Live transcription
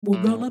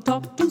We're gonna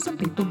talk to some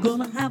people,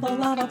 gonna have a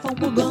lot of fun.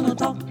 We're gonna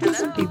talk to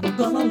some people,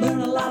 gonna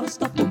learn a lot of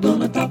stuff. We're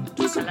gonna talk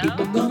to some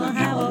people, gonna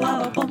have a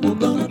lot of fun. We're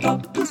gonna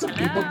talk to some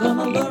people,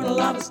 gonna learn a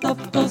lot of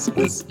stuff. Cause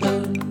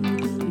Krista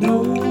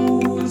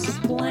knows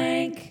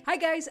blank. Hi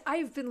guys,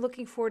 I've been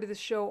looking forward to this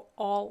show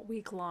all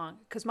week long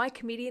because my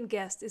comedian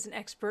guest is an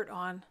expert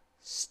on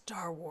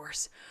Star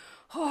Wars.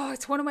 Oh,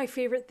 it's one of my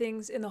favorite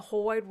things in the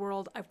whole wide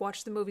world. I've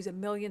watched the movies a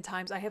million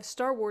times. I have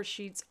Star Wars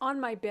sheets on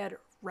my bed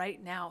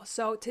right now.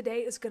 So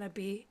today is going to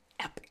be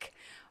epic.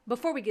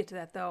 Before we get to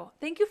that, though,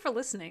 thank you for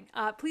listening.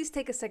 Please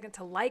take a second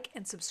to like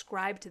and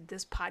subscribe to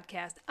this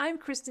podcast. I'm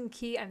Kristen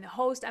Key. I'm the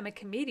host. I'm a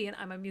comedian.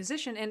 I'm a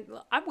musician, and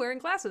I'm wearing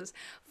glasses.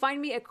 Find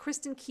me at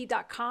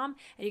kristenkey.com,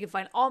 and you can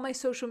find all my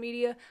social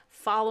media.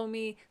 Follow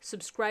me.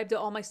 Subscribe to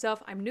all my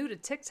stuff. I'm new to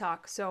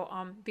TikTok, so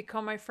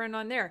become my friend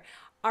on there.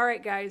 All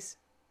right, guys,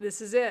 this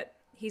is it.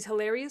 He's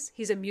hilarious.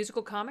 He's a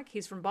musical comic.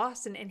 He's from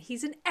Boston, and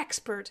he's an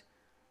expert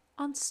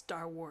on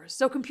Star Wars.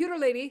 So, computer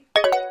lady,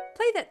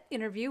 play that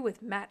interview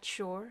with Matt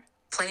Shore.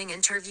 Playing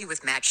interview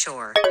with Matt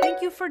Shore.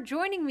 Thank you for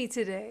joining me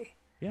today.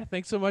 Yeah,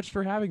 thanks so much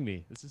for having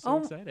me. This is so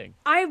exciting.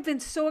 I've been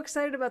so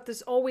excited about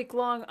this all week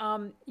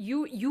long.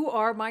 You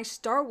are my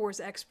Star Wars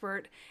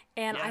expert,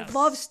 and Yes. I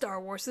love Star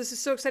Wars. This is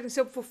so exciting.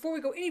 So before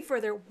we go any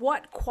further,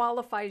 what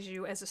qualifies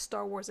you as a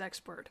Star Wars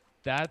expert?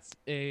 That's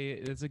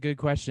a good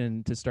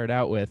question to start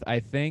out with. I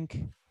think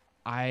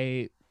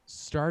I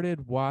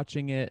started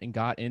watching it and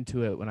got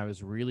into it when I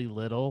was really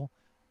little,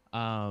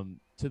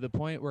 to the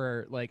point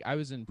where like I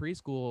was in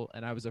preschool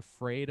and I was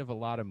afraid of a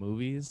lot of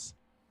movies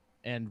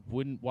and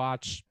wouldn't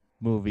watch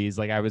movies.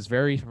 Like I was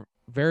very,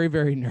 very,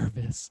 very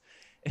nervous,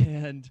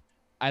 and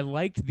I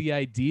liked the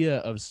idea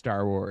of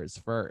Star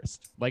Wars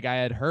first. Like I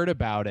had heard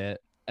about it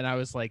and I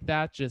was like,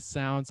 that just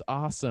sounds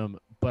awesome,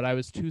 but I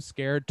was too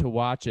scared to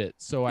watch it.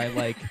 So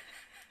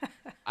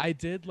I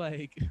did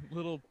like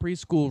little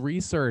preschool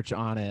research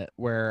on it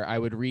where I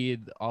would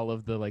read all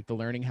of the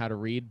learning how to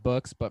read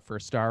books, but for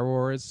Star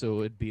Wars. So it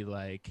would be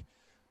like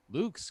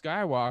Luke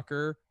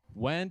Skywalker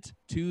went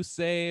to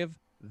save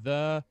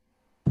the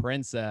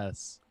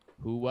princess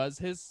who was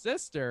his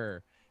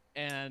sister.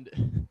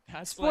 And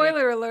that's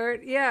Spoiler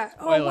alert! Yeah.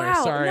 Spoiler, Oh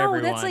wow! sorry, No,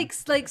 everyone.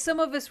 that's like some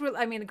of us were.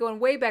 I mean, going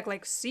way back,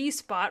 like see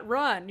Spot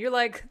run. You're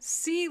like,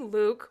 see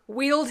Luke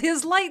wield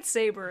his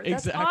lightsaber.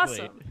 That's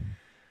Exactly. awesome.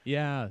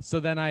 Yeah. So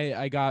then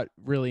I got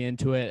really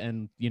into it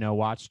and,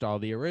 watched all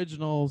the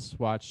originals,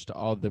 watched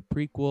all the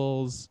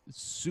prequels,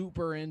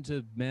 super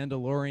into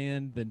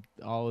Mandalorian,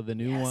 all of the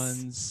new Yes.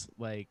 ones.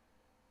 Like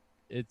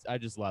I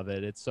just love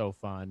it. It's so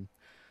fun.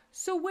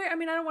 So I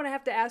mean, I don't want to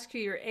have to ask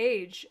you your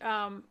age,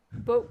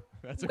 but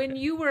That's when okay.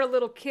 you were a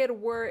little kid,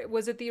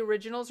 was it the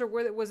originals or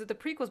was it the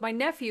prequels? My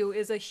nephew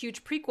is a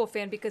huge prequel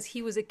fan because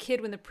he was a kid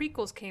when the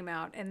prequels came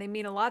out, and they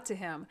mean a lot to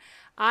him.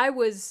 I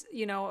was,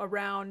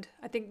 around,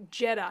 I think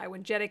Jedi,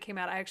 when Jedi came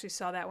out, I actually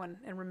saw that one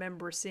and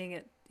remember seeing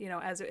it,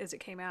 as it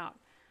came out.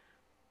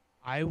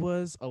 I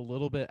was a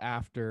little bit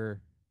after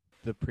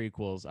the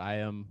prequels.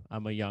 I'm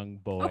a young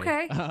boy.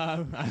 Okay.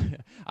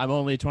 I'm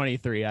only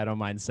 23. I don't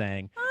mind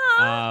saying.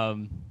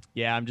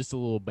 Yeah, I'm just a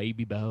little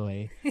baby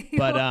boy.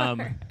 But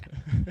are.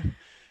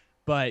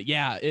 but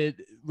yeah,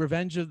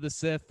 Revenge of the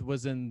Sith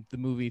was in the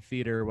movie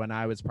theater when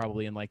I was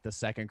probably in like the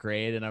second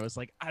grade, and I was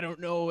like, I don't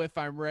know if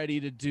I'm ready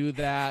to do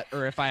that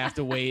or if I have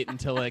to wait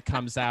until it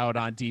comes out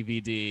on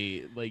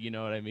DVD. Like, you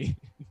know what I mean?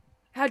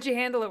 How'd you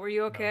handle it? Were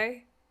you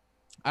okay?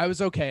 I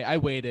was okay. I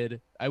waited.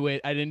 I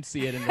didn't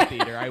see it in the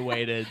theater. I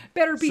waited.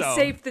 Better be So,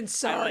 safe than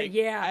sorry. I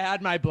Yeah.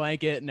 had my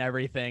blanket and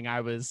everything.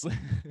 I was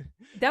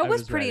That I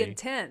was was pretty ready.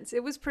 intense.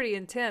 It was pretty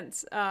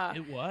intense.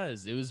 It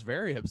was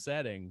very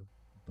upsetting,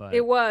 but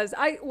It was.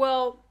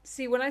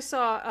 See, when I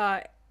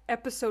saw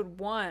episode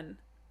 1,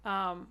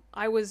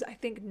 I was, I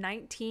think,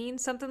 19,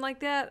 something like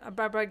that. I'm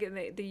probably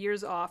getting the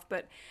years off,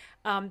 but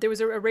there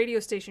was a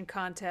radio station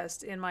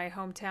contest in my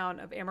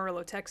hometown of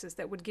Amarillo, Texas,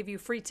 that would give you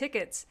free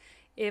tickets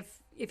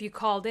if you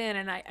called in,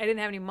 and I didn't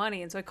have any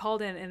money, and so I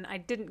called in and I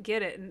didn't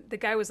get it, and the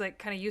guy was like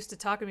kind of used to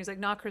talking to me. He's like,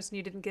 "No, Kristen,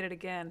 you didn't get it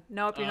again.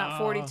 Nope, you're not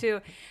 42."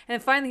 And then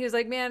finally he was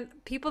like, "Man,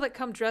 people that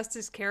come dressed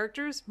as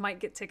characters might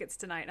get tickets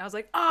tonight." And I was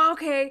like, "Oh,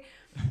 okay."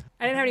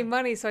 I didn't have any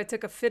money, so I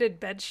took a fitted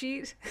bed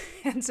sheet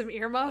and some oh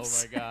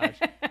earmuffs. my gosh,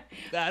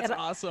 that's And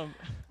awesome.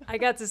 I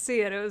got to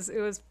see it. It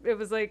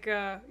was like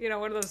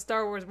one of those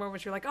Star Wars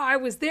moments. You're like, "Oh, I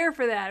was there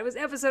for that." It was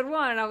episode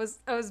 1, and I was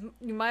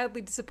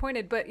mildly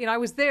disappointed, but I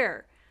was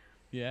there.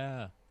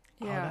 Yeah.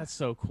 Oh, Yeah. that's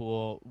so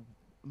cool.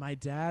 My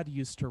dad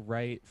used to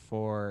write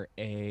for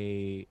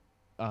a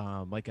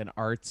like an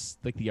arts,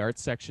 like the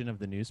arts section of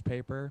the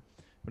newspaper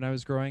when I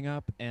was growing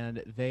up,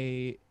 and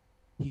he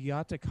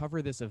got to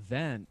cover this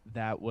event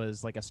that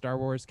was like a Star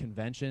Wars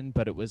convention,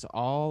 but it was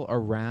all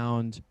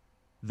around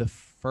the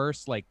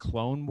first like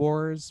Clone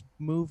Wars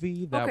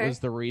movie. That Okay. was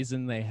the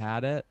reason they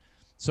had it.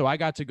 So I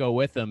got to go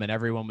with them, and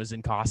everyone was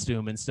in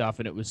costume and stuff,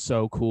 and it was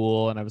so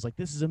cool. And I was like,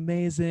 this is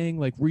amazing,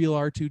 like real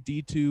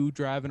R2D2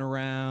 driving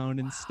around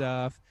and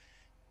stuff.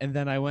 And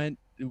then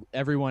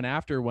everyone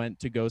after went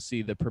to go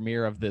see the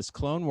premiere of this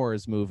Clone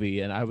Wars movie,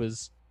 and I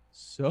was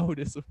so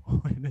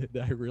disappointed.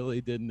 I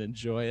really didn't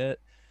enjoy it,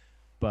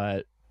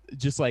 but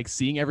just like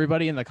seeing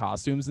everybody in the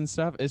costumes and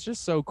stuff, it's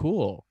just so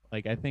cool.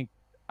 Like I think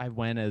I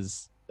went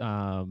as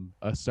a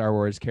Star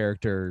Wars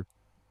character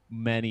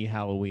many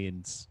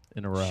Halloweens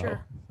in a row.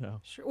 Sure.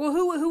 So. Sure. Well,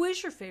 who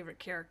is your favorite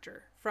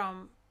character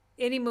from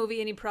any movie,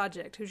 any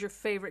project? Who's your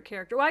favorite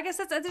character? Well, I guess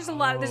there's a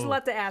lot. There's a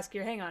lot to ask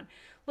here. Hang on.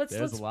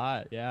 There's a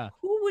lot. Yeah.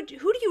 Who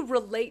do you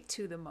relate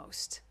to the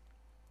most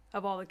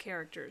of all the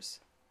characters?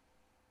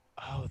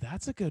 Oh,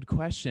 that's a good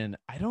question.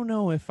 I don't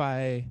know if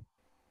I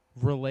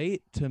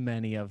relate to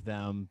many of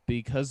them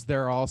because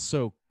they're all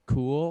so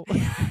cool.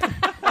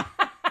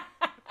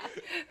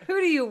 Who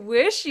do you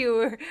wish you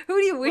were? Who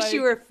do you wish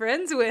you were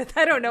friends with?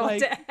 I don't know what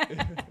to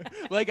add.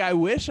 Like I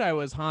wish I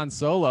was Han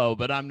Solo,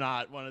 but I'm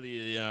not one of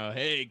the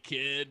hey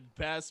kid,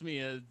 pass me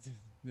a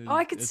Oh,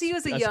 I could see you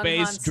as a young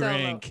space Han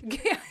Solo.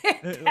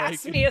 drink.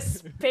 Pass me a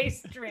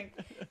space drink.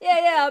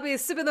 Yeah, I'll be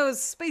sipping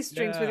those space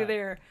drinks with you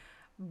there,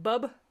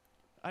 bub.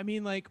 I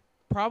mean, like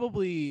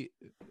probably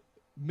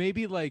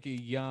maybe like a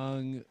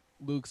young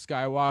Luke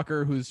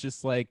Skywalker who's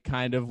just like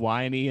kind of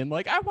whiny and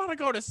like I want to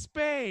go to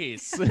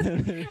space. I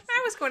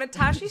was going to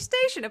Tashi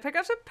Station to pick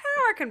up some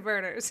power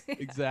converters.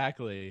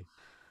 Exactly.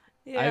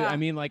 Yeah. I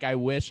mean, like I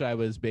wish I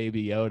was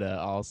Baby Yoda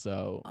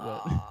also.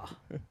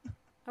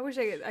 I wish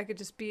I could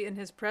just be in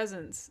his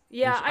presence.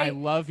 Yeah, I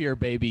love your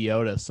Baby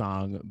Yoda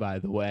song, by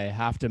the way.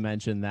 Have to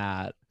mention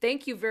that.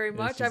 Thank you very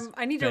much.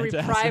 I need to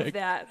fantastic. reprieve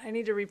that. I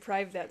need to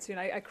reprieve that soon.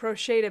 I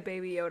crocheted a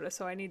Baby Yoda,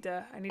 so I need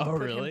to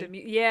put really? him to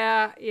music.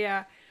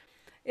 Yeah.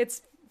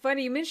 It's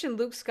funny you mentioned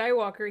Luke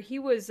Skywalker. He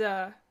was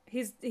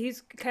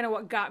he's kind of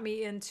what got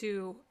me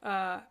into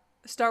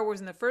Star Wars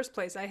in the first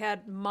place. I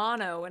had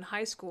mono in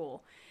high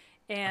school.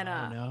 And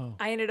no.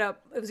 I ended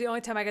up, it was the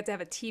only time I got to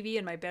have a TV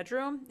in my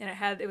bedroom,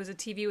 and it was a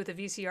TV with a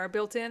VCR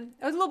built in.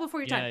 It was a little before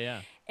your time. Yeah.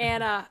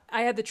 And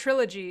I had the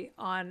trilogy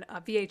on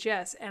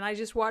VHS, and I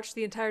just watched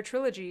the entire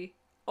trilogy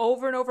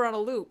over and over on a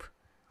loop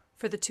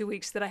for the 2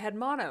 weeks that I had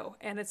mono.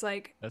 And it's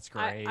like, That's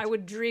great. I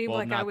would dream well,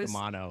 like not I was. the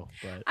mono,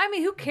 but I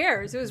mean, who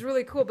cares? It was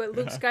really cool. But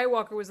Luke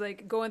Skywalker was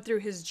like going through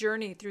his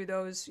journey through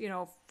those,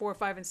 4,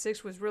 5, and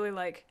 6 was really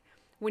like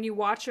when you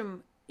watch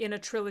him in a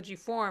trilogy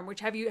form.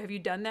 Which have you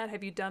done that?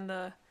 Have you done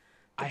the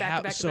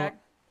back to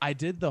back? I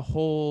did the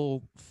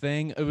whole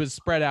thing. It was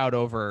spread out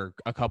over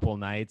a couple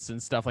nights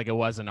and stuff. Like it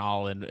wasn't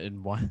all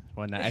in one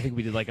night. I think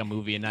we did like a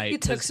movie a night. You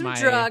took some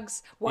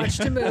drugs, watched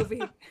a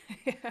movie.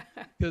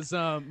 Because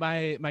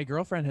my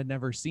girlfriend had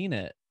never seen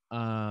it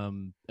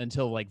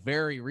until like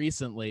very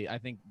recently. I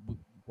think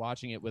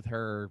watching it with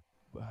her,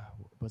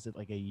 was it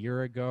like a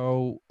year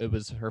ago? It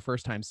was her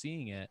first time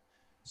seeing it.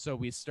 So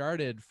we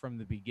started from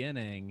the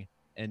beginning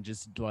and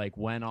just like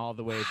went all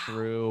the way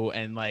through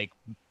and like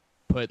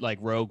put like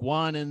Rogue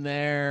One in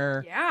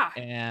there,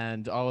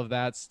 and all of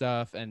that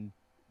stuff, and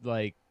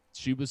like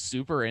she was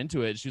super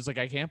into it. She was like,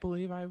 I can't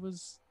believe I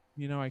was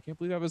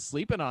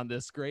sleeping on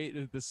this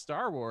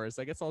Star Wars.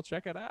 I guess I'll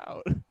check it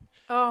out.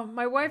 Oh,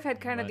 my wife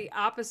had kind of the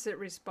opposite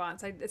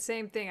response. The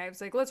same thing. I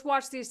was like, let's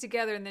watch these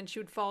together, and then she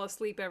would fall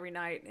asleep every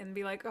night and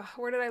be like, oh,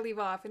 where did I leave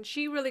off? And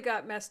she really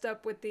got messed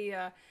up with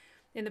the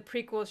in the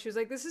prequel. She was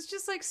like, this is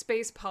just like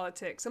space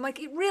politics. I'm like,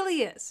 it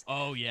really is.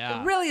 Oh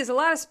yeah, it really is a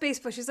lot of space.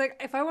 But she's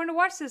like, if I wanted to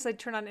watch this, I'd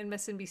turn on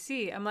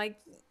MSNBC. I'm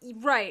like,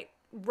 right.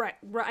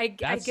 I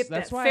get that.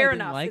 That's why fair I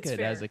didn't enough. like it's it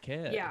fair. as a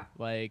kid. Yeah.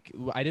 Like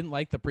I didn't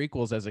like the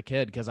prequels as a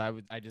kid because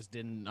I just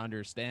didn't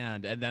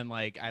understand. And then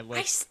like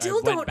I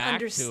still don't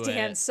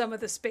understand some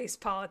of the space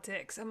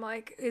politics. I'm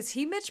like, is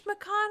he Mitch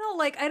McConnell?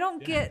 Like I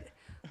don't get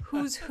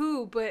who's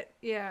who, but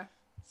yeah.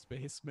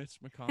 Space Mitch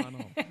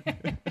McConnell.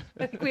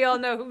 I think we all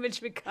know who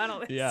Mitch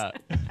McConnell is. Yeah.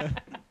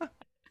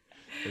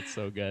 It's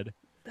so good.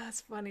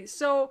 That's funny.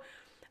 So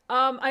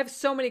I have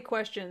so many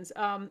questions.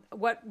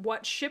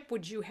 What ship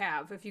would you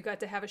have if you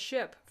got to have a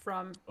ship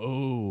from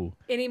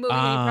any movie,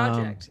 any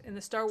project in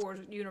the Star Wars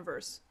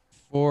universe?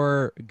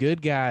 For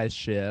good guys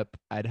ship,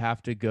 I'd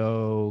have to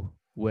go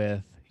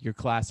with your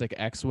classic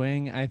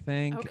X-Wing, I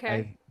think.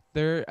 Okay.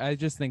 I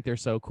just think they're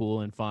so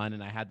cool and fun,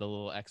 and I had the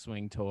little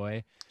X-Wing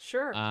toy.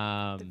 Sure.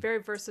 They're very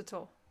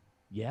versatile.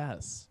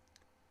 Yes.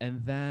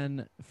 And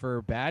then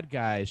for bad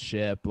guy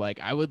ship,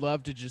 like I would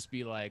love to just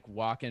be like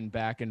walking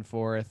back and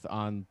forth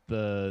on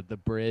the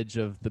bridge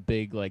of the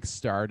big like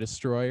Star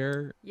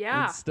Destroyer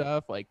and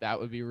stuff. Like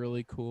that would be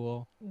really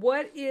cool.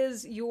 What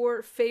is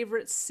your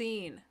favorite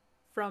scene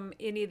from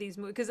any of these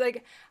movies? Because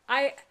like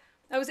I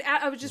was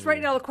just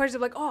writing all the questions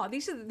of like, oh,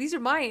 these are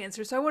my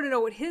answers. So I want to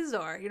know what his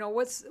are.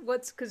 What's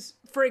because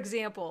for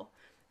example.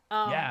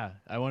 Yeah,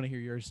 I want to hear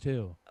yours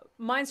too.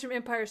 Mine's from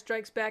Empire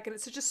Strikes Back, and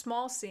it's such a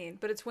small scene,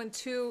 but it's when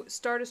two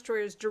Star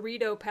Destroyers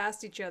Dorito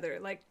past each other,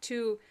 like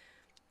two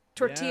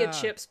tortilla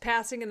chips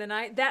passing in the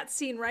night. That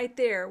scene right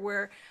there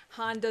where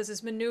Han does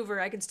his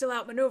maneuver, I can still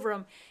outmaneuver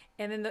him,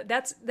 and then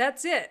that's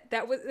it.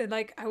 That was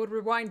like I would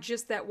rewind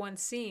just that one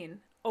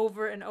scene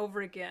over and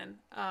over again.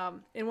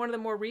 In one of the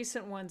more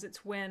recent ones,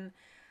 it's when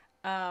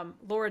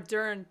Laura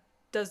Dern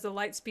does the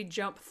light speed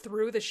jump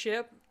through the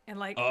ship and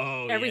like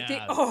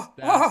everything. Yeah.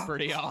 That's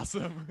pretty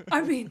awesome. I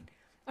mean,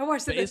 I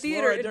watched it in the Space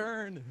theater. Laura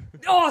Dern.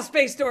 Oh,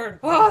 Space Dern.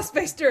 Oh,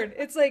 Space Dern.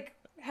 It's like,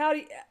 how do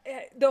you,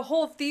 the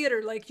whole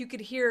theater, like you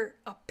could hear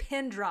a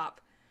pin drop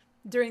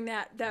during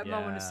that moment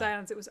of Yeah.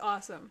 silence. It was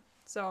awesome.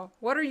 So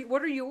what are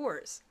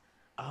yours?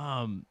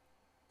 And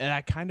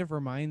that kind of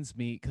reminds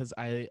me because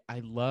I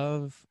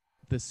love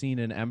the scene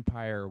in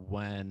Empire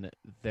when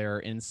they're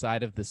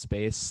inside of the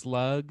space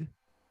slug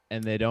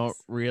and they don't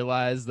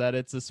realize that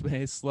it's a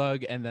space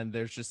slug, and then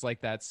there's just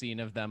like that scene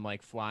of them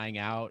like flying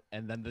out,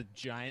 and then the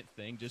giant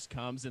thing just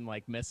comes and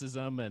like misses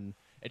them, and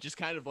it just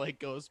kind of like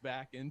goes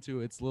back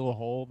into its little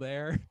hole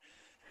there.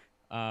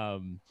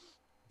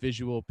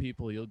 Visual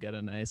people, you'll get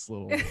a nice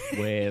little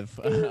wave.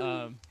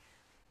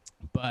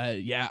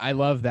 But yeah, I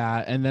love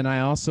that. And then I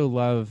also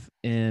love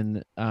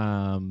in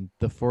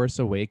The Force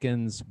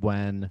Awakens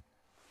when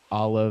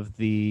all of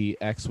the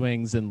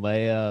X-Wings and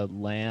Leia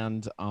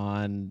land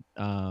on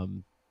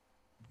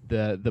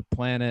the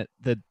planet,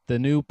 the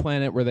new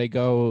planet where they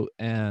go,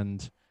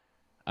 and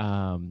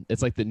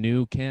it's like the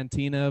new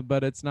cantina,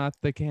 but it's not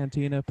the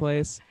cantina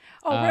place.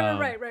 Oh,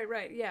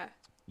 right. Yeah.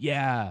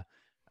 Yeah.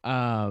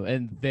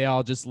 And they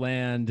all just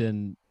land,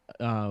 and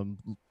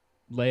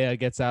Leia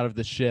gets out of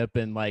the ship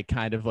and like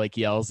kind of like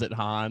yells at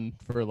Han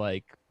for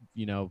like,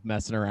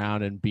 messing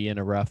around and being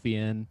a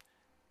ruffian.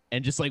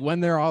 And just like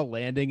when they're all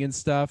landing and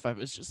stuff, I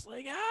was just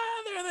like,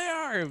 there they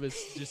are. It was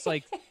just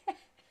like,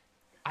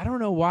 I don't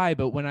know why,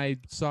 but when I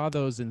saw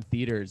those in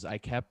theaters, I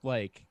kept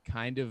like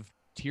kind of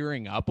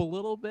tearing up a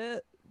little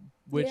bit,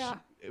 which Yeah.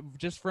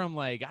 just from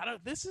like,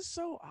 this is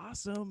so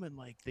awesome. And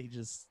like,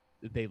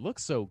 they look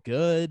so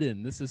good,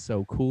 and this is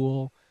so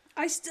cool.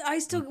 I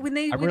still when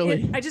they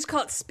I just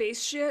call it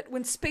space shit.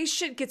 When space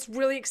shit gets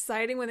really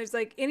exciting, when there's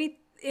like any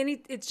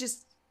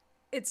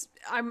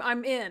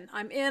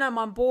I'm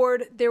on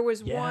board. There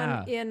was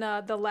one in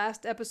the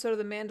last episode of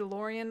The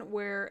Mandalorian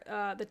where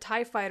the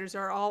TIE fighters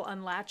are all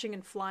unlatching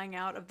and flying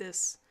out of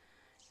this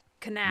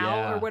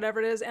canal or whatever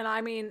it is, and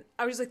I mean,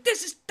 I was like,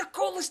 this is the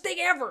coolest thing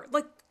ever.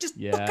 Like, just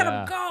look at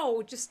them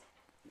go.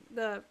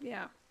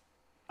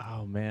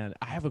 Oh man,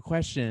 I have a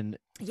question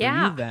for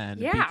Yeah, you then,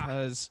 yeah.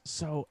 because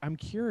so I'm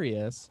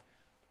curious.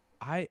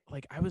 I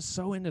was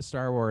so into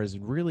Star Wars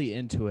and really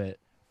into it,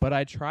 but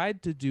I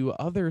tried to do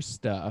other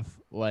stuff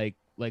like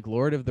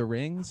Lord of the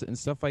Rings and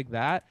stuff like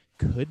that.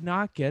 Could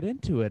not get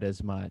into it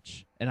as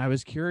much, and I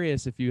was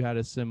curious if you had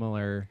a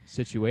similar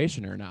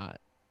situation or not.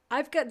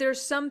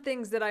 There's some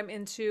things that I'm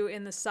into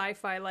in the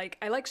sci-fi. Like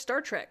I like Star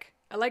Trek.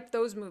 I like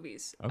those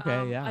movies.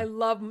 Okay, yeah. I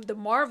love the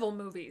Marvel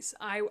movies.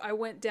 I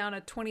went down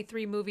a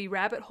 23 movie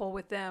rabbit hole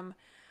with them.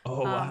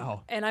 Oh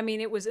wow. And I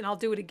mean, and I'll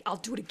do it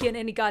again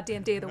any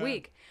goddamn day of the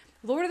week.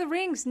 Lord of the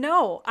Rings,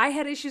 no, I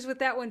had issues with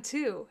that one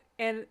too,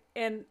 and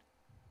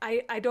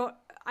I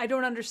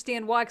don't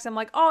understand why, because I'm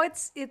like, oh,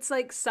 it's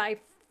like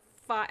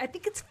sci-fi. I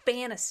think it's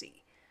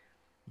fantasy.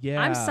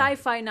 Yeah. I'm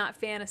sci-fi, not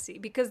fantasy,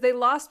 because they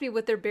lost me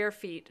with their bare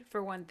feet,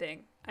 for one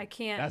thing. I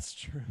can't. That's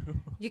true.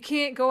 You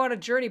can't go on a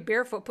journey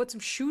barefoot. Put some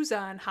shoes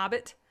on,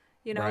 Hobbit.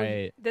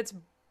 Right.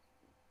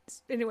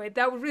 Anyway,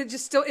 that would really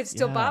still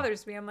Yeah.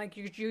 bothers me. I'm like,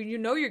 you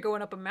know you're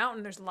going up a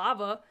mountain. There's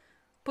lava.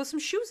 Put some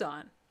shoes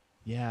on.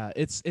 Yeah,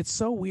 it's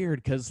so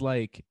weird because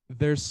like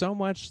there's so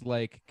much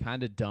like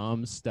kind of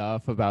dumb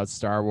stuff about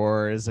Star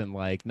Wars and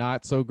like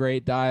not so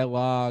great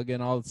dialogue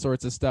and all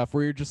sorts of stuff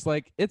where you're just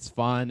like, it's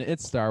fun,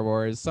 it's Star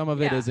Wars. Some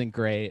of it Yeah. isn't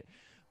great,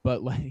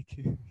 but like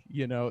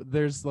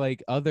there's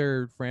like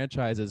other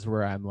franchises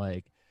where I'm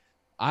like,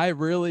 I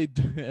really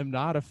am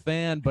not a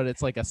fan, but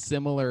it's like a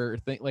similar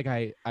thing. Like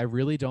I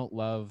really don't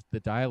love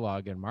the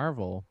dialogue in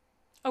Marvel.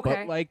 Okay.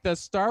 But like the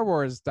Star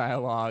Wars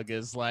dialogue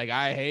is like,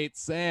 I hate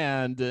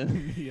sand,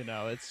 and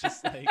it's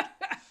just like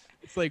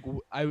it's like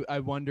I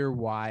wonder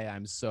why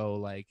I'm so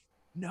like,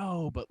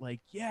 no, but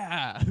like,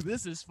 yeah,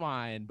 this is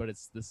fine, but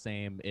it's the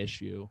same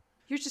issue.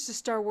 You're just a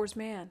Star Wars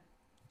man.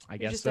 I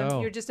guess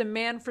so. You're just a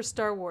man for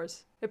Star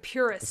Wars. A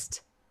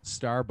purist.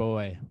 Star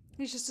boy.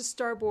 He's just a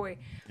star boy.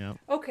 Yeah.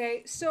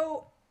 Okay,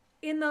 so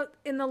at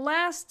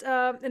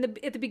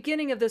the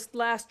beginning of this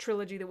last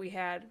trilogy that we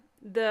had,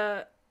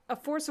 A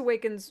Force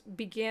Awakens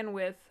began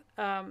with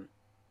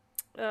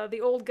the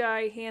old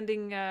guy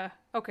handing.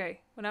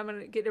 When I'm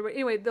gonna get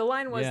anyway, the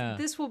line was,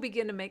 "This will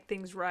begin to make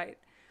things right."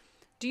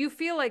 Do you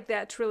feel like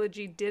that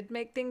trilogy did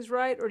make things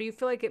right, or do you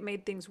feel like it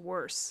made things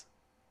worse?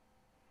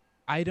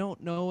 I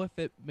don't know if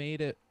it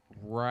made it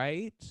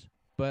right,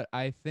 but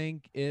I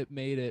think it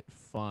made it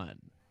fun.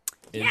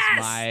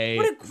 Yes!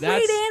 What a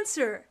great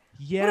answer!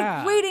 Yeah.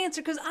 What a great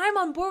answer, because I'm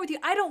on board with you.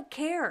 I don't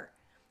care.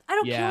 I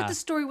don't care Yeah. what the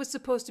story was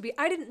supposed to be.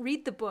 I didn't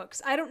read the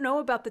books. I don't know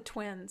about the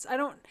twins.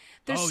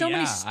 There's Oh, so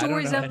many yeah.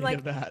 stories. I don't know I'm any like,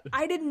 of that.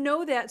 I didn't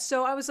know that.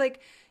 So I was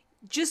like,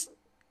 just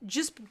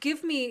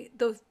give me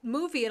the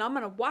movie and I'm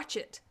going to watch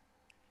it.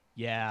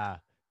 Yeah,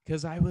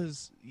 because I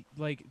was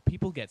like,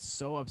 people get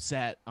so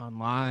upset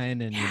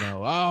online, and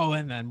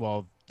and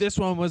then this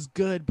one was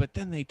good, but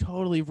then they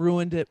totally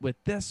ruined it with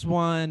this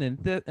one,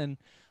 and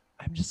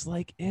I'm just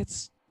like,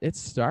 it's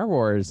Star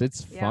Wars,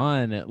 it's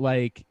fun.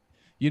 Like,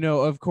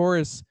 of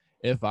course,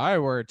 if I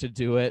were to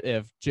do it,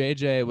 if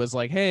JJ was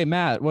like, "Hey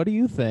Matt, what do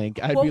you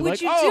think?" I'd What be would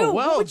like, you "Oh, do?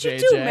 well, What would you JJ."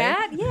 do,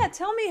 Matt? Yeah,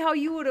 tell me how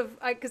you would have.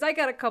 Because I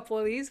got a couple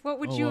of these. What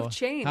would Oh, you well, have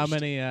changed? how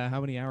many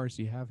hours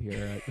do you have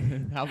here?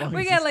 How long?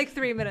 We is got this? like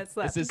 3 minutes Is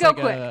left. this Go like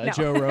quick. a No.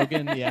 Joe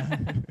Rogan? Yeah.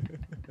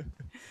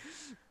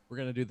 We're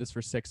gonna do this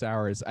for 6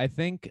 hours. I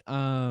think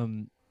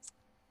I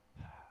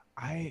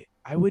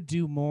would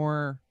do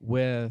more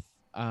with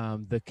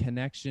the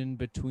connection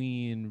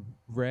between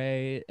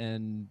Rey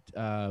and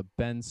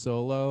Ben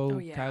Solo, Oh,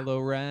 yeah.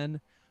 Kylo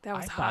Ren. That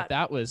was I thought hot.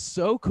 that was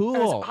so cool. That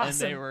was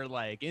And they awesome. were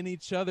like in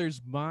each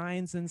other's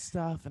minds and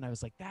stuff. And I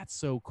was like, that's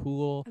so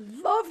cool.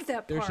 I loved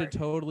that There part. should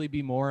totally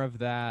be more of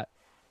that.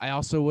 I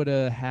also would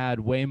have had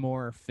way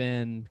more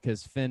Finn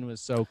because Finn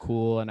was so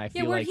cool. And I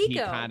feel where'd like he he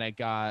go? kind of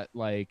got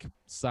like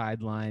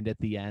sidelined at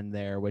the end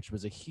there, which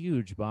was a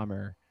huge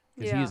bummer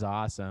because Yeah. he's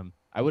awesome.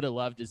 I would have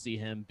loved to see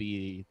him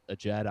be a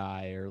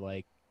Jedi or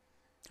like,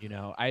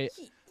 Yeah,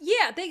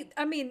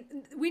 I mean,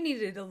 we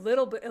needed a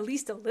little bit, at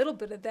least a little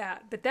bit of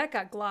that, but that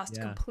got glossed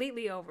Yeah.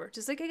 completely over.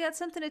 Just like, I got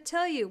something to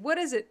tell you. What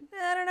is it?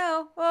 I don't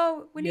know.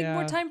 Oh, we need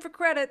more Yeah. time for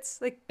credits.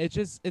 Like, it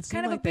kind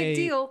seemed of like a big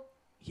deal.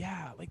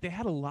 Yeah, like they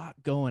had a lot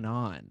going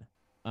on.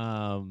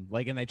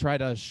 Like, and they tried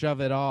to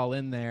shove it all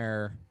in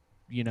there,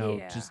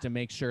 Yeah. just to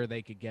make sure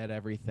they could get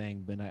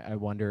everything. But I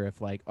wonder if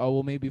like, oh,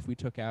 well, maybe if we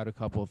took out a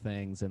couple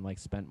things and like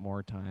spent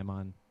more time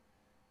on,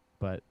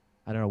 but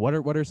I don't know.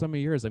 What are some of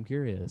yours? I'm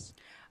curious.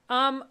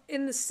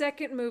 In the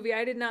second movie,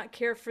 I did not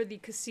care for the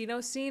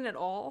casino scene at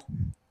all.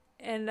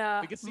 And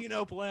The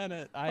Casino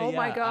Planet. oh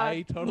my god,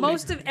 I totally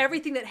most agree. of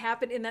everything that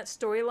happened in that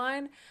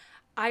storyline,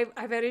 I'm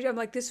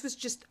like, this was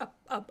just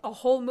a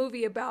whole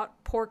movie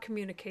about poor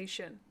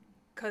communication.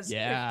 Because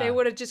Yeah. if they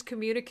would have just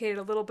communicated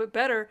a little bit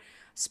better,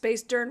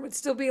 Space Dern would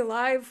still be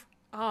alive.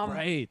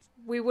 Right.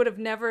 We would have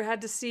never had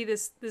to see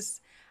this.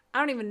 I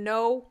don't even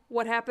know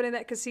what happened in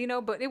that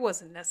casino, but it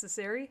wasn't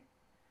necessary.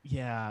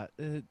 Yeah,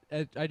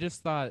 I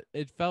just thought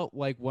it felt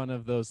like one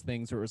of those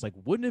things where it was like,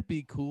 wouldn't it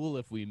be cool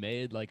if we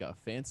made like a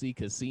fancy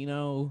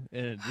casino?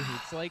 And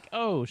it's like,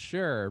 oh,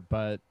 sure,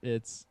 but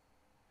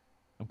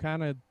I'm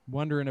kind of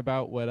wondering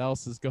about what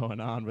else is going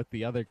on with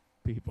the other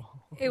people.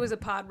 It was a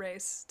pod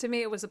race. To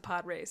me, it was a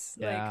pod race.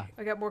 Yeah. Like,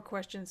 I got more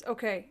questions.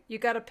 Okay, you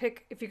got to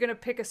pick, if you're going to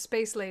pick a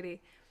space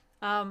lady,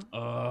 Oh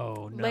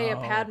no,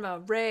 Leia, Padma,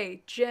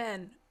 Rey,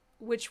 Jen,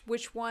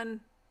 which one,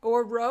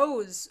 or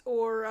Rose,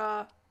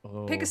 or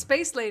pick Oh, a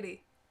space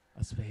lady.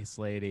 a space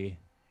lady.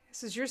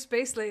 This is your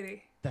space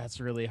lady.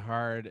 That's really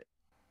hard.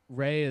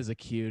 Rey is a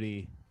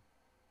cutie.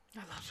 I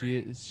love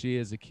her. She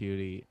is a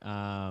cutie.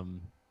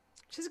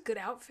 She's a good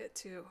outfit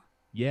too.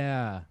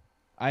 Yeah.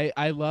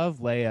 I love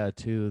Leia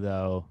too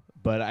though,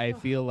 but I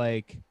feel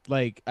like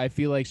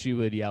she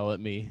would yell at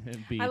me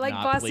and be I like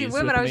not bossy pleased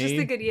women. with I was just me.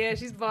 thinking, yeah,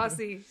 she's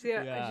bossy.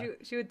 Yeah, Yeah.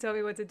 She would tell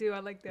me what to do. I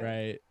like that.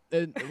 Right.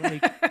 And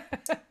like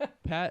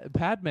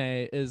Padme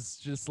is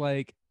just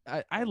like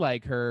I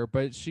like her,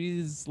 but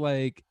she's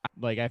like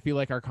I feel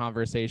like our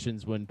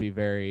conversations wouldn't be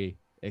very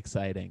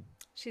exciting.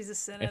 She's a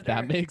senator. If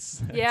that makes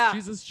sense. Yeah,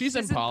 She's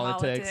in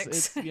politics.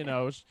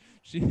 It's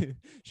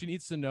she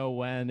needs to know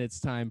when it's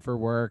time for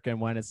work and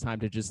when it's time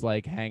to just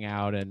like hang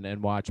out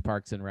and watch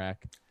Parks and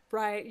Rec.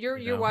 Right. You're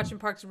know? watching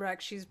Parks and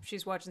Rec.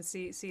 She's watching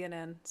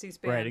CNN,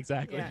 C-SPAN. Right,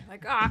 exactly. Yeah.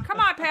 Like, come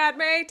on,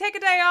 Padme, take a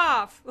day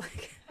off.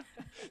 Like,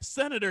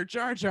 Senator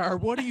Jar Jar,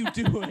 what are you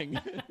doing?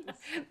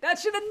 that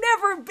should have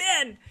never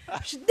been.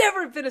 Should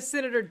never have been a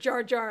Senator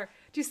Jar Jar.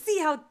 Do you see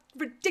how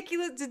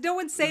ridiculous? Did no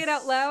one say it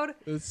out loud?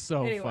 It's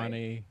so Anyway.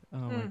 funny. Oh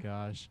my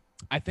gosh.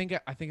 I think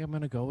I'm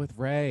gonna go with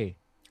Rey.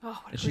 Oh,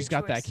 what a And she's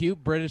great got that choice.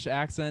 cute British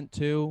accent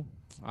too.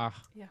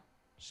 Yeah,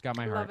 She's got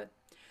my love heart. it.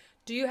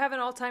 Do you have an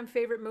all-time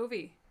favorite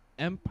movie?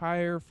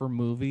 Empire for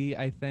movie,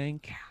 I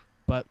think. Yeah.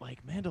 But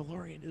like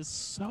Mandalorian is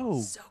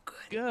so So good.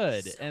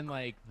 good. So And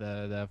like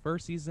the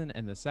first season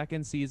and the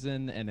second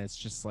season, and it's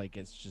just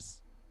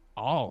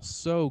all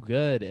so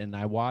good. And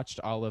I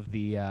watched all of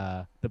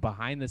the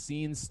behind the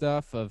scenes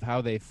stuff of how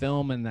they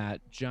film in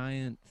that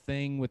giant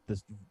thing with the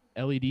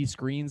LED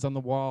screens on the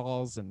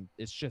walls, and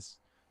it's just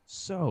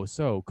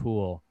so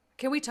cool.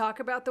 Can we talk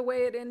about the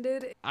way it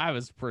ended? I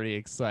was pretty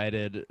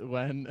excited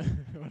when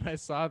when I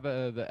saw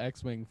the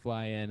X-wing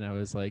fly in. I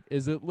was like,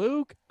 "Is it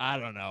Luke? I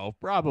don't know,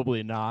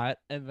 probably not."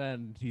 And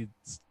then he's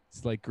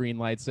like green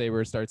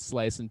lightsaber starts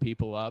slicing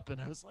people up,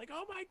 and I was like,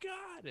 "Oh my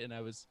god!" And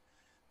I was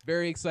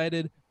very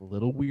excited, a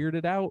little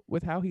weirded out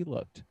with how he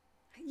looked.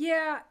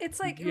 Yeah, it's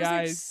like Yeah,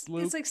 it's it's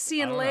like, Luke.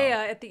 seeing I don't know.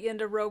 Leia at the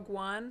end of Rogue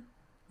One,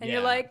 and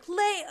you're Yeah. like,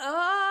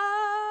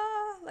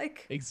 Leia,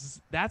 like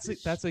That's this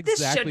exactly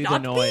should the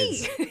not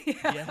noise. be.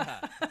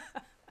 Yeah.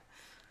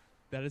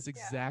 That is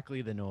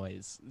exactly the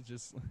noise.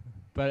 Just,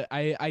 but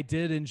I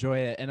did enjoy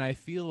it, and I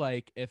feel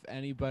like if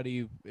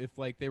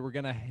like they were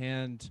gonna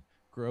hand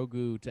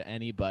Grogu to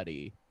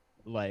anybody,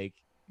 like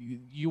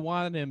you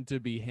want him to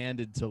be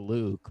handed to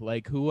Luke.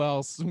 Like who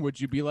else would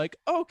you be like?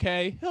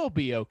 Okay, he'll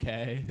be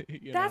okay.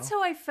 you That's know?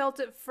 how I felt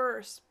at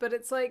first, but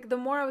it's like the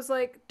more I was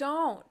like,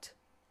 don't,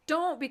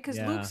 because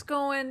Yeah. Luke's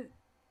going,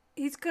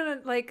 he's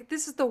gonna like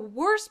this is the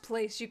worst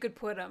place you could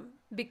put him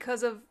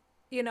because of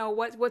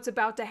what's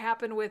about to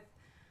happen with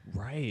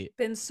Right.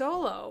 Ben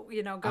Solo,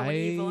 going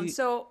evil. And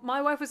so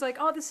my wife was like,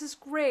 "Oh, this is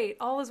great.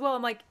 All is well."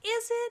 I'm like,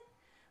 "Is it?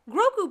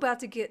 Grogu about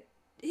to get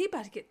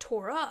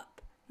tore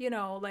up."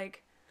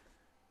 Like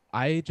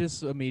I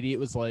just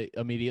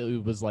immediately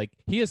was like,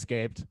 he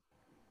escaped.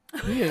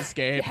 He you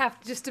escaped. have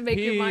just to make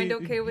your mind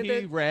okay with he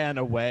it. ran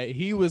away.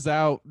 He was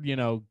out,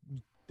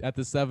 at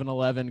the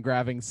 7-Eleven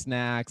grabbing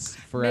snacks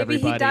for Maybe he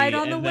everybody. died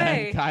on the and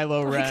way. then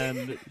Kylo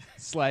Ren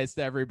sliced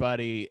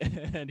everybody,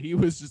 and he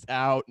was just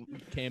out.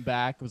 Came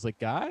back, was like,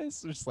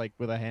 guys, just like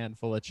with a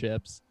handful of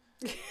chips.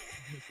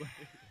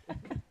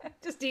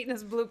 Just eating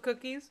his blue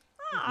cookies.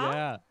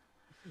 Yeah,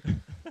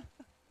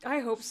 I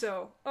hope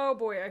so. Oh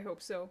boy, I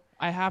hope so.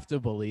 I have to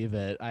believe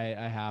it. I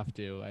have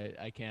to.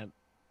 I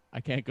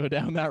can't go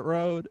down that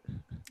road.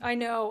 I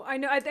know.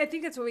 I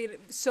think that's what made it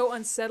so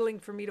unsettling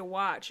for me to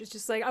watch. It's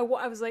just like I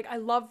was like, I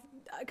love,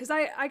 because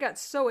I got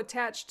so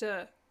attached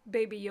to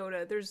Baby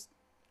Yoda.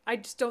 I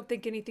just don't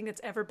think anything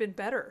that's ever been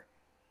better.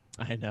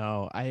 I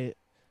know.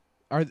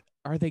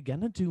 Are they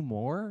gonna do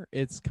more?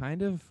 It's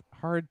kind of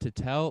hard to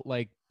tell.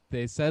 Like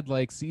they said,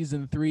 like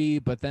season 3,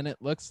 but then it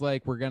looks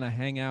like we're gonna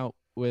hang out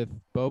with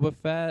Boba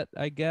Fett,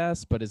 I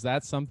guess. But is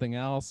that something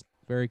else?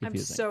 Very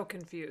confusing.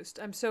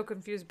 I'm so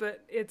confused,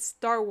 but it's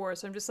Star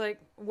Wars. I'm just like,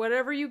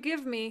 whatever you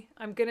give me,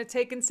 I'm going to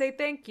take and say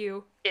thank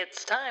you.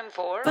 It's time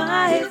for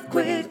 5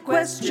 quick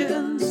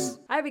questions.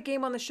 I have a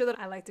game on the show that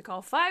I like to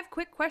call 5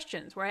 Quick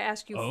Questions, where I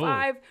ask you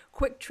 5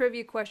 quick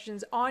trivia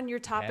questions on your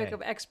topic Okay.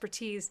 of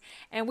expertise,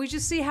 and we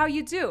just see how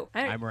you do.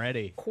 I'm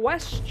ready.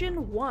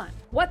 Question 1.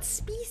 What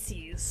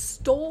species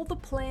stole the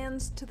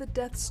plans to the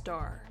Death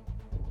Star?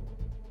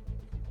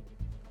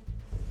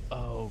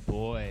 Oh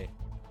boy.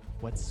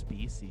 What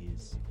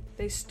species?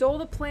 They stole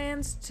the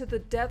plans to the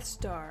Death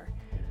Star.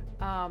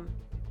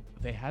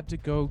 They had to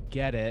go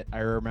get it. I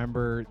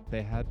remember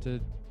they had to.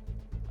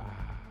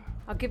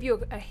 I'll give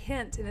you a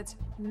hint, and it's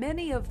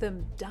many of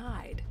them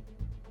died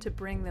to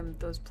bring them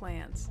those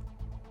plans.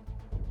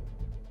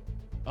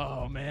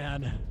 Oh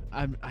man,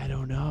 I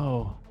don't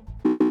know.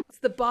 It's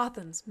the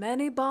Bothans.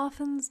 Many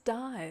Bothans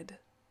died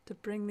to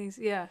bring these.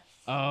 Yeah.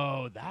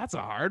 Oh, that's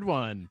a hard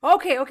one.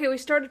 Okay. We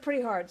started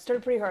pretty hard.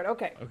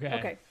 Okay.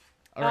 Okay.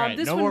 All right,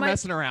 this no one more might-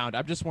 messing around.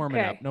 I'm just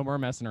warming Okay. up. No more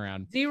messing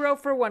around. 0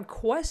 for 1.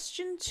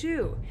 Question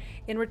 2.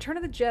 In Return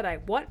of the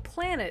Jedi, what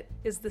planet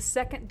is the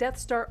second Death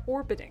Star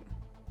orbiting?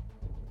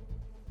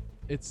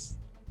 It's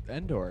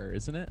Endor,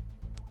 isn't it?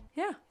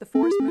 Yeah, the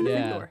forest moon of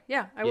Yeah. Endor.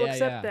 Yeah, I will Yeah,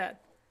 accept yeah.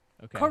 that.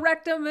 Okay.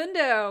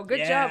 Correctamundo.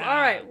 Good job. All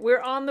right, we're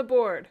on the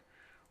board.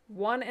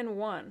 1 and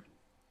 1.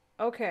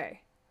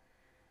 Okay.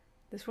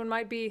 This one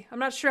might be, I'm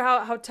not sure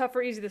how tough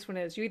or easy this one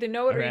is. You either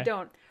know it or you Okay.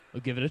 don't.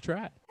 We'll give it a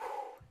try.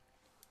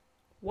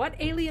 What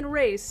alien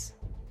race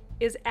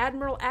is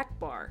Admiral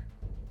Akbar?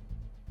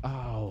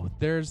 Oh,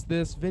 there's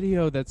this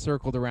video that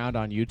circled around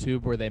on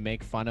YouTube where they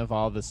make fun of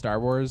all the Star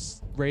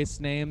Wars race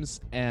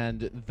names,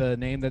 and the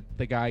name that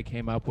the guy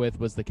came up with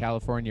was the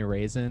California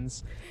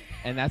Raisins,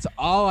 and that's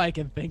all I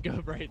can think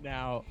of right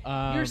now.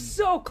 You're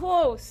so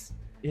close.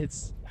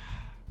 It's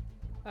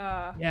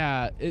the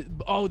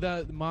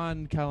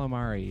Mon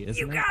Calamari,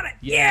 isn't it? You got it.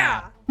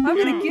 Yeah. I'm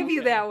going to give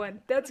you that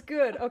one. That's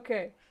good.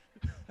 Okay.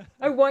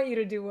 I want you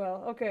to do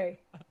well. Okay.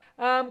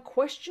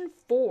 Question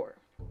 4.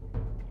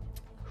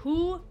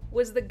 Who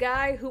was the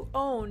guy who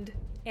owned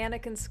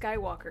Anakin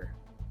Skywalker?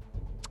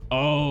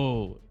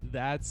 Oh,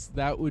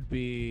 that would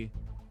be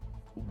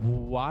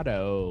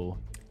Watto.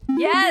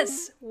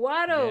 Yes,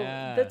 Watto,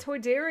 Yeah. the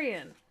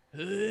Toydarian.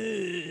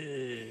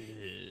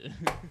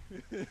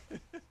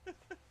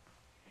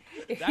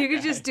 If you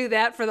could just do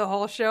that for the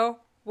whole show,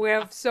 we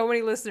have so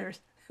many listeners.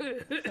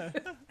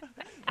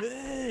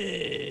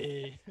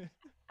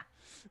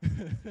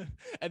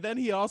 And then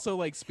he also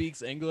like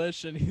speaks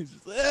English, and he's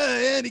just,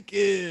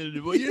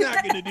 Anakin, well, you're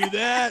not gonna do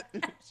that.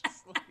 It's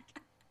just like,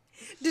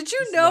 Did you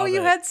Just know love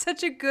you it. had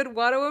such a good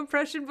Watto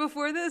impression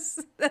before this?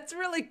 That's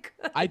really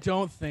good. I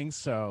don't think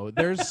so.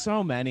 There's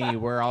so many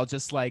where I'll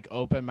just like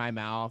open my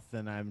mouth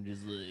and I'm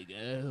just like,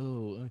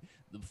 oh,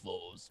 the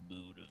false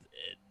moon of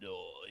Endor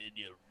and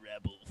your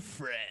rebel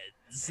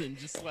friends, and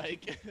just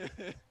like,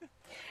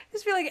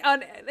 Just feel like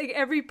on like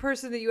every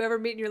person that you ever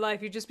meet in your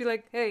life, you just be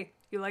like, "Hey,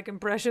 you like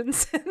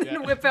impressions?" And then Yeah.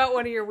 whip out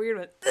one of your weird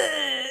ones.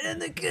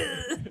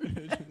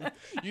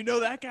 you know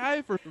that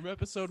guy from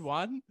episode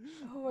 1?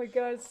 Oh my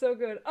god, it's so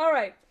good. All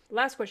right,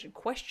 last question.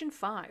 Question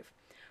 5.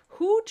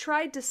 Who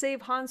tried to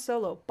save Han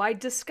Solo by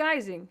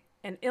disguising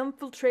and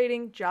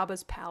infiltrating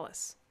Jabba's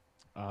palace?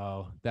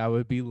 Oh, that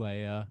would be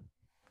Leia,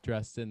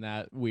 dressed in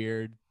that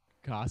weird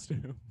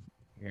costume.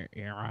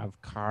 You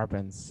have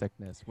carbon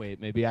sickness.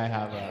 Wait, maybe I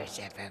have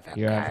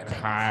You have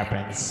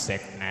carbon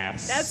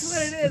sickness. That's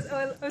what it is.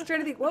 Oh, I was trying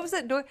to think. What was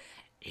that noise?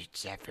 It's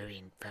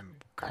suffering from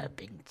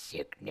carbon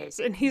sickness.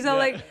 And he's all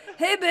like,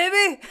 "Hey,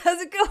 baby, how's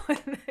it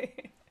going?"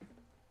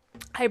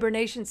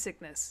 Hibernation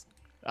sickness.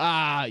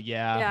 Yeah.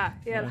 Yeah,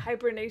 he had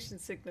hibernation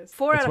sickness.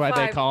 4 That's out of why 5.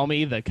 they call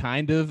me the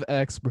kind of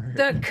expert.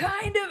 The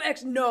kind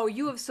of no,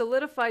 you have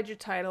solidified your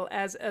title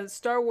as a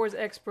Star Wars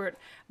expert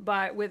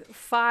with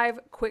 5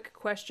 quick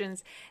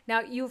questions.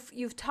 Now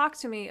you've talked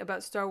to me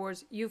about Star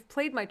Wars. You've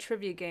played my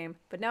trivia game,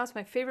 but now it's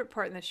my favorite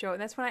part in the show,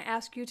 and that's when I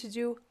ask you to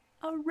do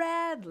a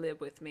rad lib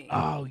with me.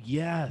 Oh,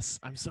 yes.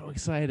 I'm so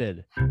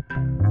excited.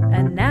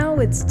 And now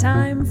it's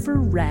time for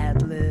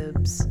rad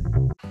libs.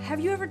 Have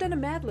you ever done a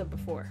Mad Lib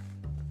before?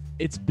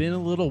 It's been a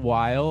little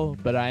while,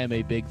 but I am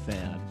a big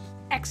fan.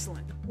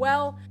 Excellent.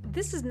 Well,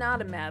 this is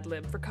not a Mad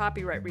Lib for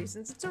copyright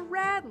reasons. It's a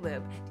Rad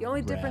Lib. The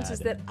only difference is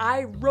that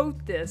I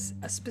wrote this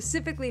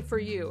specifically for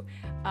you.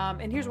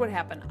 And here's what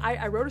happened.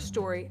 I wrote a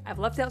story. I've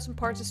left out some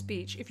parts of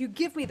speech. If you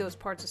give me those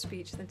parts of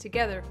speech, then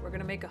together we're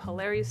going to make a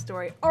hilarious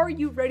story. Are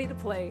you ready to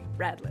play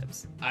Rad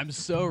Libs? I'm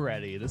so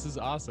ready. This is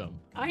awesome.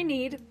 I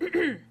need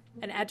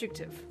an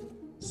adjective.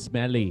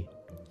 Smelly.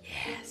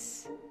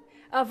 Yes.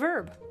 A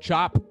verb.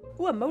 Chop.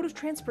 Ooh, a mode of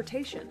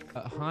transportation.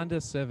 A Honda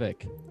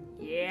Civic.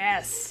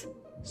 Yes.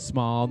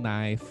 Small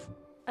knife.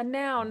 A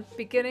noun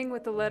beginning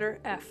with the letter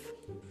F.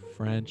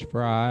 French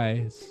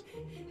fries.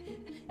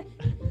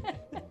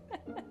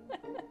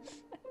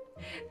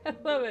 I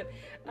love it.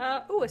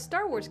 A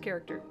Star Wars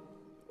character.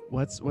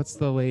 What's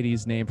the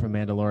lady's name from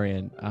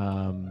Mandalorian?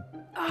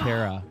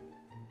 Cara.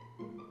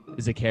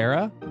 Is it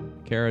Cara?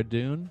 Cara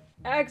Dune?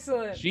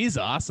 Excellent. She's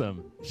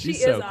awesome. She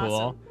She's so is cool.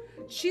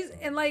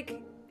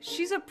 Awesome.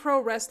 She's a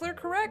pro wrestler,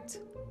 correct?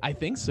 I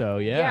think so,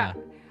 yeah.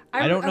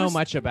 I don't know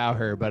much about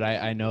her, but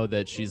I know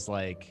that she's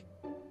like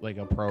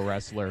a pro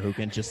wrestler who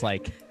can just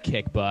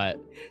kick butt.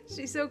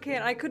 She so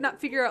can. I could not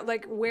figure out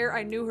where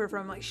I knew her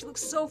from. She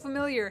looks so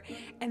familiar.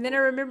 And then I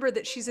remember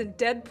that she's in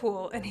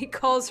Deadpool and he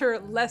calls her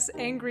less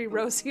angry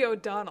Rosie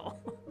O'Donnell.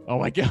 Oh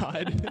my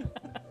god.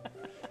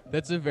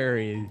 That's a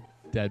very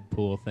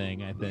Deadpool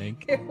thing, I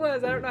think. It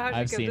was. I don't know how she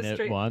I've kept seen a it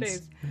straight once.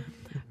 face.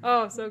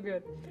 Oh, so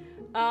good.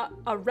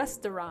 A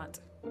restaurant.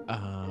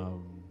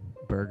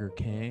 Burger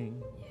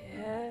King.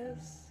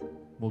 Yes.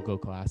 We'll go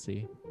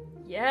classy.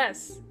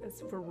 Yes.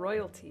 It's for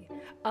royalty.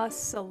 A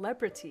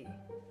celebrity.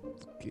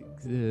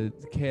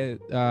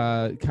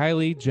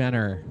 Kylie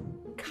Jenner.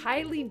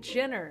 Kylie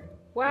Jenner.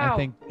 Wow. I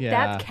think, yeah.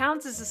 That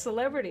counts as a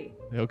celebrity.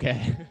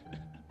 Okay.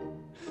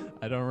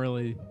 I don't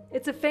really...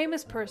 It's a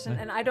famous person,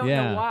 and I don't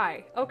know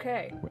why.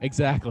 Okay.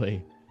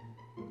 Exactly.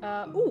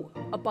 A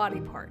body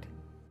part.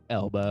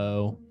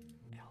 Elbow.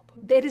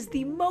 That is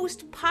the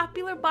most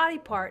popular body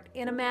part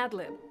in a Mad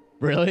Lib.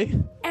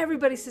 Really?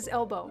 Everybody says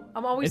elbow.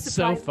 I'm always It's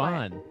so surprised by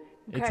it. fun.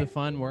 It's Okay. a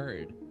fun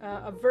word.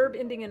 A verb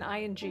ending in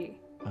ing.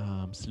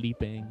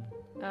 Sleeping.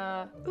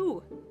 An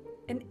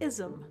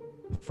ism.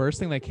 The first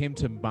thing that came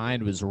to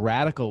mind was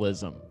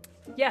radicalism.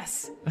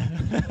 Yes.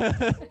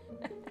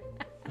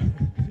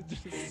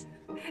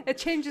 It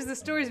changes the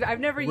stories. I've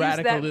never used that.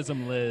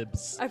 Radicalism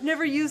libs. I've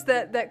never used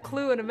that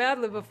clue in a Mad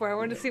Lib before. I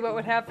wanted to see what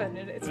would happen,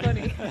 and it's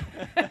funny.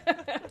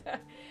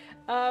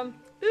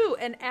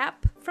 An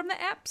app from the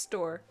App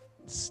Store.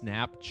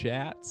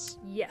 Snapchats.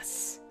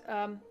 Yes.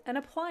 An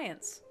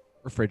appliance.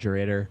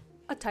 Refrigerator.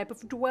 A type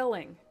of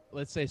dwelling.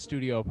 Let's say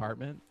studio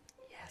apartment.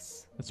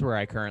 Yes. That's where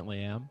I currently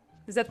am.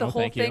 Is that the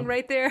whole thank you. thing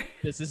right there?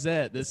 This is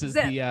it. This is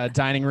it. the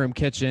dining room,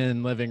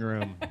 kitchen, living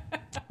room.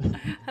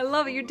 I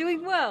love it. You're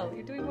doing well.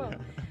 You're doing well.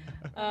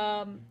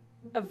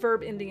 A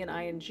verb ending in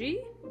ing.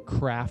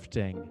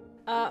 Crafting.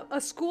 A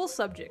school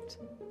subject.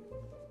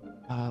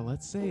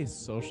 Let's say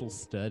social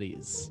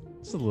studies.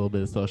 Just a little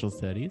bit of social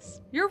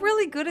studies. You're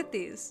really good at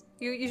these.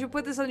 You should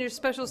put this on your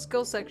special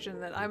skill section.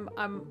 That I'm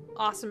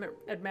awesome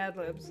at Mad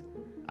Libs.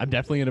 I'm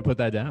definitely gonna put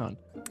that down.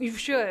 You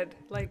should.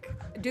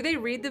 Do they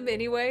read them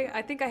anyway?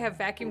 I think I have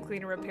vacuum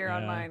cleaner repair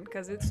on mine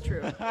because it's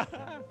true.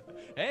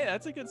 Hey,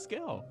 that's a good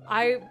skill.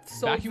 I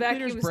sold Vacuum cleaners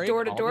vacuums break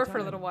door to all door the for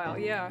a time. little while.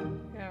 Yeah.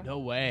 No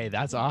way.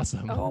 That's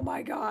awesome. Oh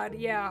my God.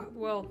 Yeah.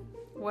 Well,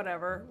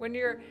 whatever. When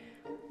you're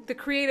the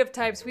creative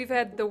types, we've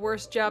had the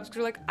worst jobs because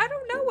we're like, I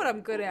don't know what I'm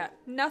good at.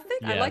 Nothing.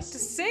 I like Yes. to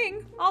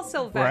sing. I'll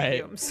sell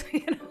Right. vacuums.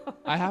 You know.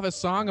 I have a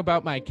song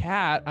about my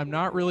cat. I'm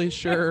not really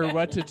sure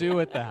what to do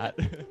with that.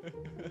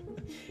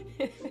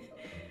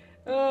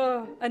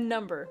 A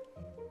number.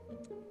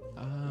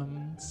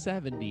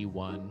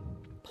 71.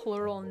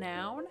 Plural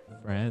noun.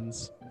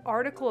 Friends.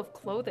 Article of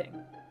clothing.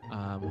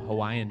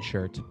 Hawaiian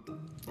shirt.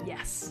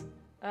 Yes.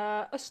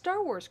 A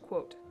Star Wars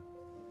quote.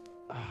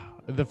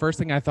 The first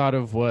thing I thought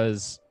of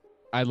was,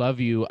 I love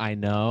you, I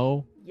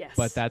know. Yes.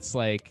 But that's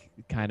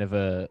kind of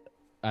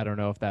I don't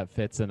know if that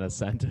fits in a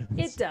sentence.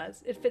 It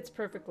does. It fits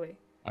perfectly.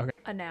 Okay.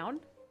 A noun.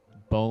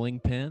 Bowling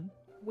pin.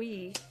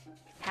 We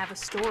have a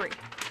story.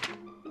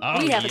 Oh,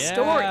 We have a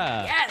story.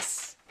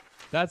 Yes.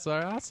 That's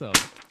awesome.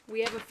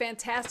 We have a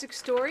fantastic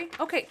story.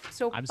 Okay,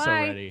 so I'm bye. so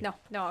ready. No,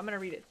 I'm gonna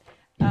read it.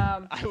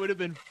 I would have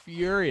been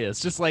furious.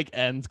 Just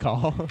end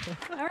call.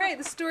 All right,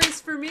 the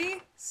story's for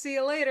me. See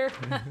you later.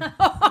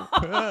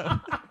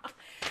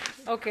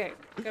 Okay,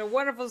 got a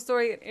wonderful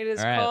story. It is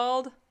All right.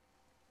 called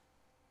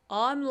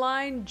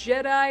Online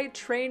Jedi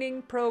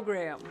Training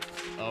Program.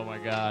 Oh my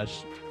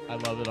gosh. I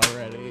love it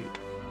already.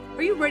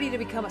 Are you ready to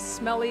become a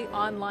smelly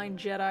online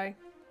Jedi?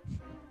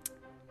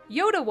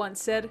 Yoda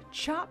once said,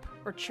 "Chop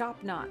or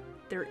chop not.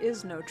 There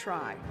is no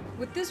try."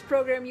 With this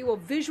program, you will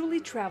visually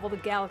travel the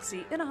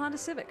galaxy in a Honda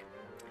Civic.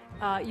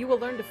 You will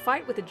learn to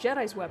fight with a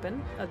Jedi's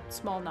weapon, a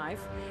small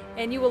knife,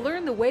 and you will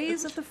learn the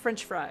ways of the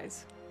French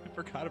fries. I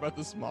forgot about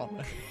the small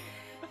knife.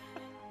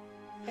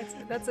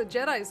 That's a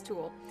Jedi's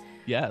tool.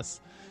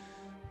 Yes.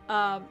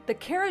 The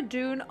Cara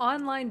Dune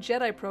online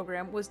Jedi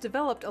program was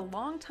developed a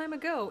long time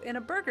ago in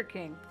a Burger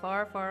King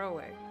far, far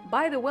away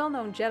by the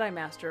well-known Jedi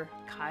Master,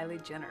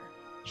 Kylie Jenner.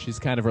 She's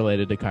kind of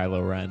related to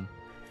Kylo Ren.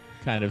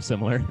 Kind of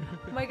similar.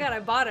 Oh my god,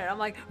 I bought it. I'm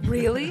like,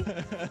 really?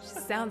 She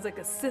sounds like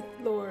a Sith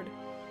Lord.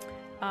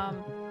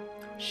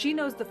 She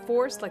knows the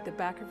Force like the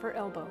back of her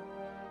elbow.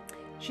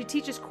 She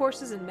teaches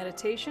courses in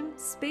meditation,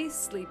 space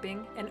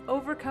sleeping, and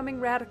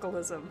overcoming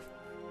radicalism.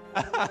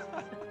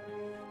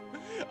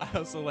 I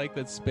also like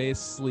that space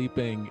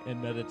sleeping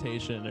and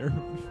meditation are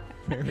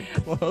very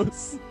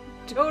close.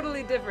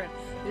 Totally different.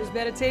 There's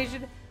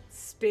meditation,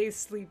 space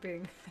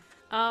sleeping.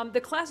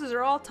 The classes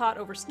are all taught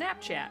over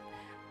Snapchat,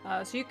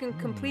 so you can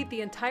complete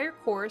the entire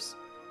course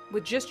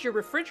with just your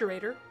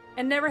refrigerator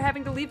and never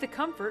having to leave the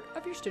comfort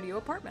of your studio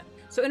apartment.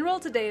 So enroll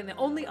today in the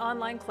only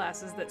online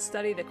classes that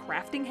study the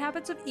crafting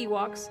habits of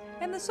Ewoks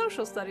and the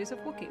social studies of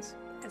Wookiees.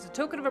 As a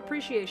token of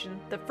appreciation,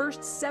 the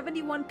first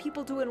 71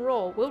 people to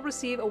enroll will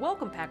receive a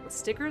welcome pack with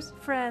stickers,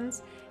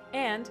 friends,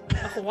 and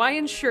a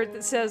Hawaiian shirt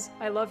that says,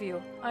 "I love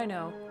you, I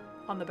know,"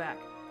 on the back.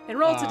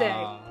 Enroll today,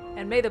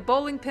 and may the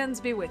bowling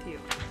pins be with you.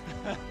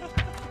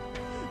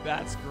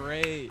 That's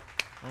great.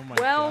 Oh my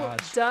Well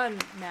gosh. done,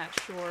 Matt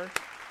Shore.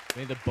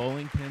 May the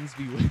bowling pins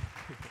be with you.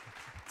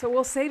 So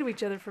we'll say to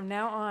each other from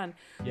now on.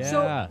 Yeah.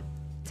 So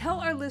tell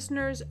our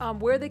listeners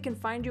where they can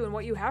find you and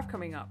what you have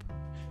coming up.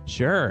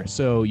 Sure.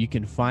 So you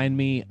can find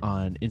me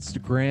on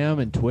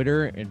Instagram and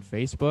Twitter and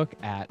Facebook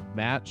at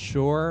Matt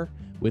Shore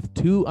with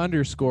 2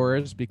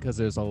 underscores because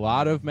there's a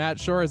lot of Matt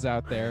Shores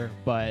out there.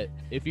 But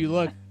if you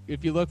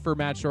look for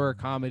Matt Shore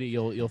comedy,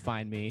 you'll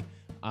find me.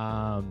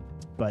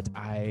 But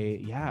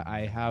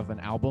I have an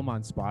album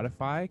on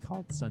Spotify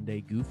called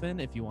Sunday Goofin'.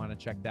 If you want to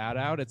check that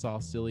out, it's all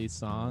silly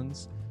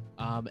songs.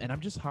 And I'm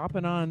just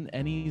hopping on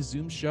any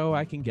Zoom show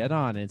I can get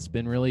on. It's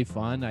been really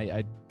fun.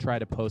 I try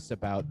to post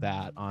about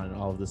that on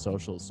all of the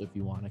socials. So if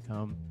you want to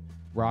come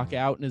rock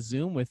out in a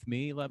Zoom with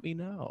me, let me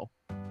know.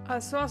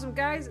 So awesome,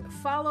 guys.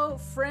 Follow,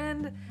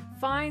 friend,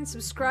 find,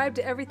 subscribe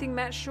to everything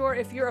Matt Shore.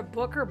 If you're a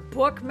booker,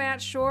 book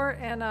Matt Shore.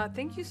 And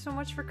thank you so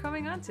much for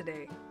coming on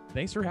today.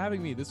 Thanks for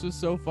having me. This was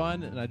so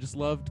fun. And I just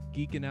loved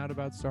geeking out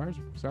about Star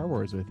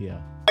Wars with you.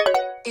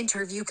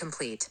 Interview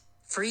complete.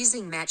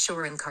 Freezing Matt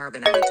Shore in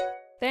carbonite.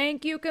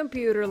 Thank you,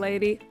 computer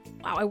lady.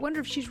 Wow, I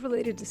wonder if she's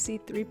related to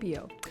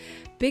C-3PO.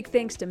 Big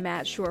thanks to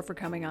Matt Shore for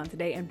coming on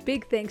today, and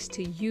big thanks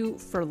to you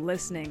for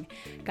listening.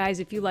 Guys,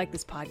 if you like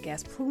this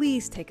podcast,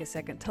 please take a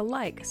second to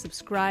like,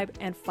 subscribe,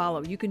 and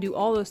follow. You can do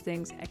all those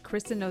things at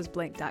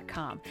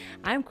KristenKnowsBlank.com.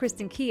 I'm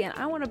Kristen Key, and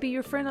I want to be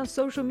your friend on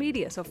social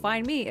media, so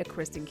find me at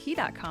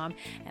KristenKey.com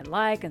and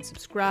like and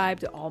subscribe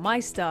to all my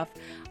stuff.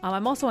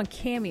 I'm also on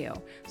Cameo,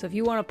 so if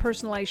you want a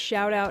personalized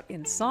shout-out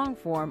in song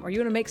form, or you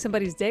want to make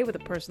somebody's day with a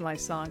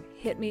personalized song,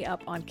 hit me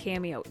up on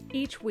Cameo.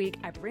 Each week,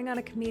 I bring on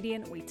a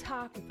comedian, we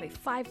talk, we play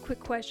 5 quick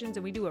questions,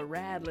 and we do a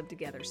rad live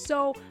together.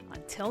 So,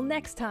 until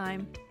next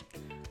time,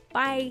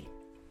 bye.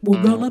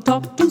 We're gonna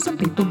talk to some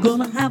people,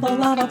 gonna have a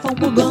lot of fun.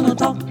 We're gonna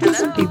talk to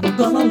some people,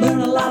 gonna learn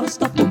a lot of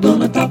stuff. We're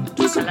gonna talk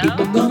to some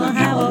people, gonna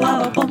have a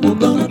lot of fun. We're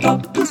gonna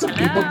talk to some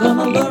people,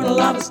 gonna learn a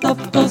lot of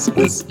stuff. 'Cause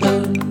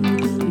Kristen